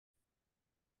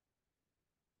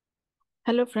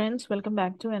Hello friends, welcome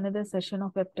back to another session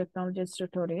of Web Technologies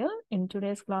tutorial. In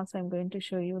today's class, I'm going to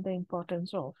show you the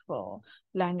importance of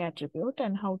lang attribute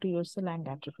and how to use the lang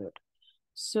attribute.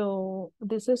 So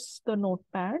this is the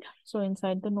notepad. So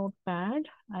inside the notepad,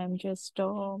 I'm just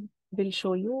will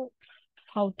show you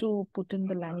how to put in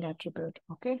the lang attribute.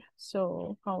 Okay,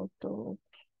 so how to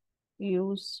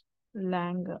use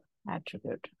lang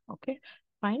attribute. Okay,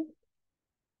 fine.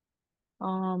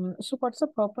 So what's the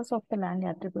purpose of the lang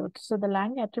attribute? So the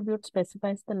lang attribute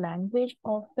specifies the language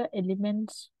of the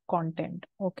element's content.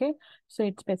 Okay. So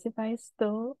it specifies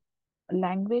the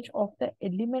language of the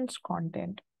element's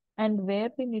content. And where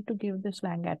we need to give this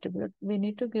lang attribute? We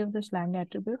need to give this lang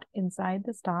attribute inside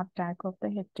the start tag of the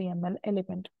HTML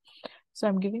element. So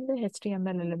I'm giving the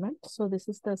HTML element. So this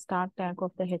is the start tag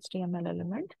of the HTML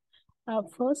element.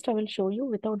 First, I will show you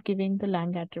without giving the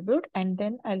lang attribute, and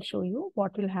then I'll show you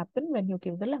what will happen when you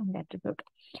give the lang attribute.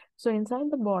 So inside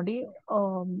the body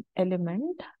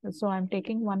element, so I'm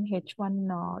taking one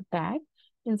H1 tag.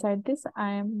 Inside this,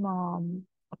 I am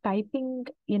typing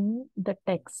in the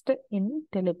text in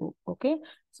Telugu. Okay,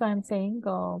 so I'm saying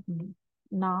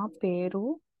na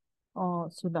peru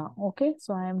Sudha. Okay,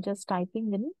 so I am just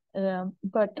typing in,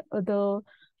 but the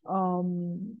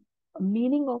um,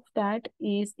 meaning of that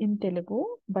is in Telugu,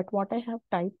 but what I have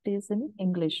typed is in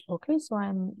English. Okay, so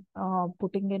I'm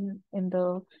putting in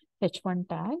the H1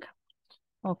 tag.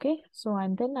 Okay, so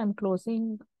and then I'm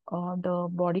closing the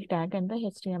body tag and the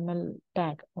HTML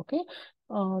tag. Okay,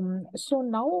 so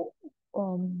now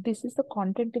this is the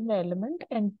content in the element,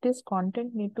 and this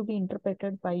content need to be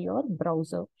interpreted by your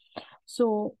browser.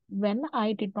 So when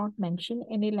I did not mention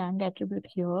any lang attribute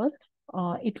here,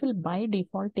 it will by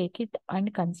default take it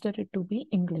and consider it to be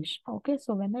English. Okay,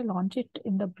 so when I launch it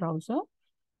in the browser,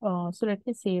 so let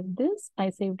me save this. I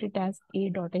saved it as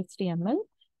a.html.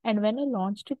 And when I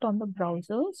launched it on the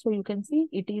browser, so you can see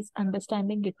it is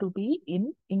understanding it to be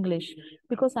in English.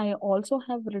 Because I also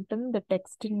have written the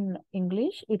text in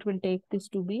English, it will take this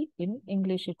to be in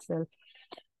English itself.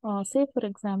 Say, for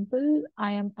example,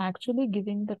 I am actually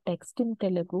giving the text in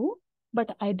Telugu,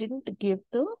 but I didn't give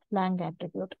the lang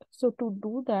attribute. So to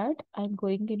do that, I'm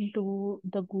going into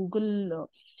the Google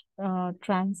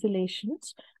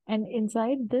translations, and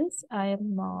inside this, I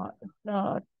am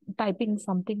typing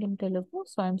something in Telugu.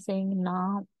 So I'm saying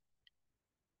na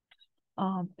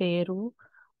peru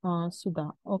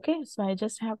Sudha. Okay, so I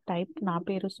just have typed na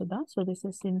peru Sudha. So this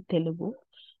is in Telugu.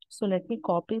 So let me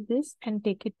copy this and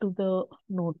take it to the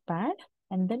notepad,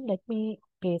 and then let me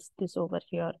paste this over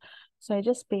here. So I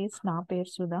just paste na peru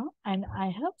Sudha, and I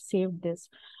have saved this.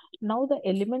 Now the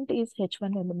element is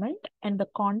H1 element, and the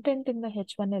content in the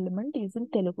H1 element is in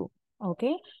Telugu.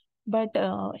 Okay, but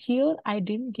here I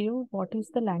didn't give what is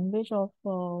the language of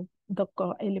the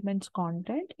element's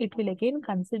content. It will again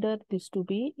consider this to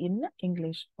be in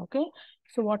English. Okay,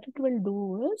 so what it will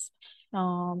do is,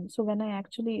 so when I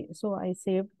actually, so I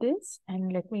saved this,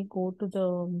 and let me go to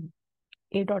the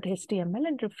a.html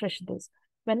and refresh this.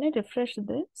 When I refresh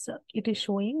this, it is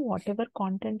showing whatever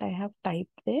content I have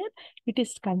typed there. It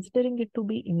is considering it to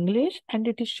be English, and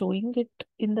it is showing it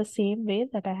in the same way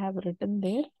that I have written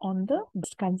there on the,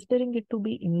 it's considering it to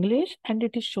be English, and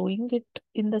it is showing it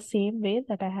in the same way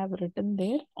that I have written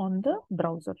there on the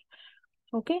browser.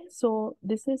 Okay, so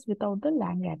this is without the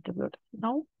lang attribute.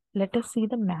 Now let us see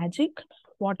the magic.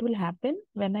 What will happen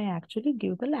when I actually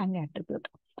give the lang attribute?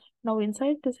 Now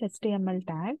inside this HTML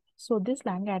tag, so this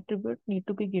lang attribute need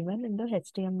to be given in the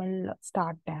HTML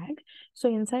start tag. So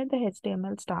inside the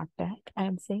HTML start tag, I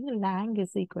am saying lang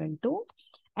is equal to,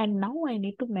 and now I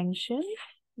need to mention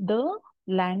the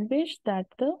language that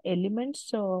the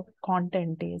element's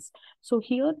content is. So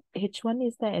here H1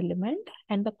 is the element,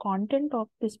 and the content of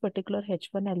this particular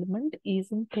H1 element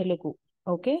is in Telugu.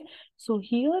 Okay, so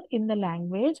here in the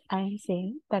language, I am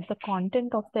saying that the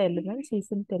content of the elements is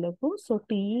in Telugu. So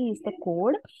TE is the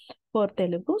code for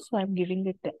Telugu. So I'm giving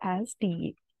it as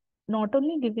TE. Not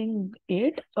only giving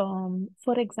it,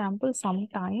 for example,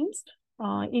 sometimes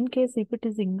in case if it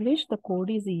is English, the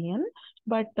code is EN,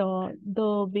 but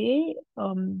the way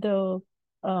the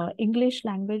English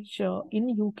language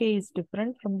in UK is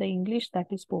different from the English that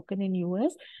is spoken in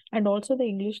US, and also the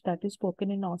English that is spoken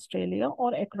in Australia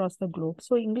or across the globe.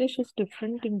 So English is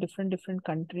different in different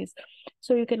countries.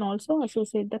 So you can also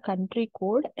associate the country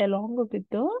code along with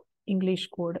the English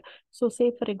code. So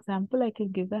say for example, I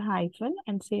can give a hyphen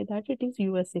and say that it is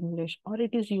US English or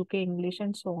it is UK English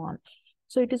and so on.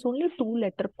 So it is only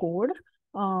 2-letter code.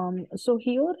 So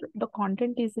here the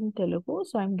content is in Telugu,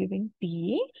 so I'm giving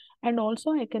TE, and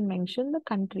also I can mention the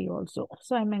country also.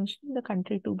 So I mentioned the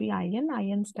country to be IN.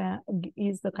 IN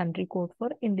is the country code for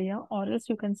India, or else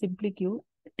you can simply give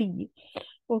TE.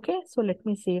 Okay, so let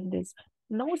me save this.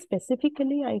 Now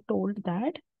specifically I told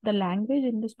that the language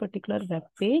in this particular web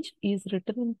page is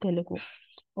written in Telugu.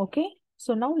 Okay,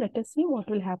 so now let us see what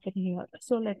will happen here.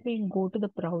 So let me go to the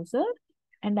browser,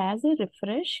 and as I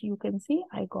refresh, you can see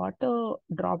I got a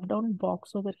drop down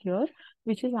box over here,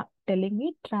 which is telling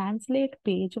me translate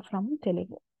page from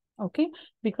Telugu. Okay,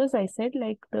 because I said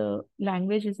like the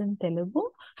language is in Telugu.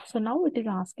 So now it is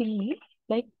asking me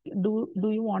like, do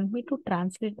you want me to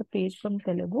translate the page from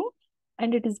Telugu?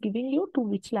 And it is giving you to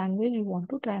which language you want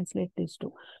to translate this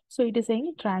to. So it is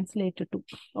saying translate to.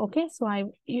 Okay, so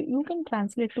you can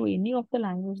translate to any of the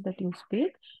language that you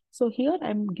speak. So here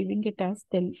I'm giving it as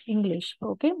English.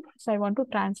 Okay, so I want to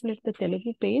translate the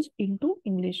Telugu page into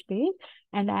English page,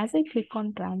 and as I click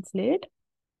on translate,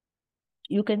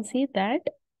 you can see that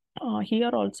here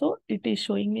also it is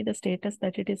showing me the status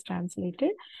that it is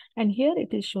translated, and here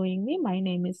it is showing me my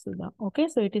name is Sudha. Okay,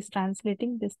 so it is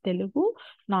translating this Telugu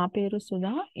na peru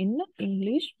Sudha in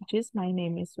English, which is my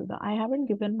name is Sudha. I haven't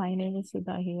given my name is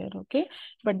Sudha here. Okay,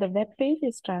 but the web page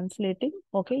is translating.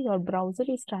 Okay, your browser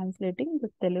is translating the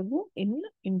Telugu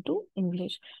into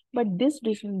English, but this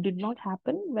did not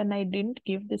happen when I didn't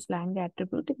give this lang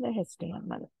attribute in the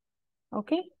HTML.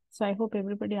 Okay, so I hope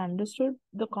everybody understood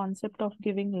the concept of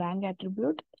giving lang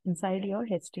attribute inside your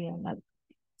HTML.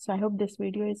 So I hope this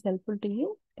video is helpful to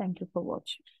you. Thank you for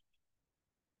watching.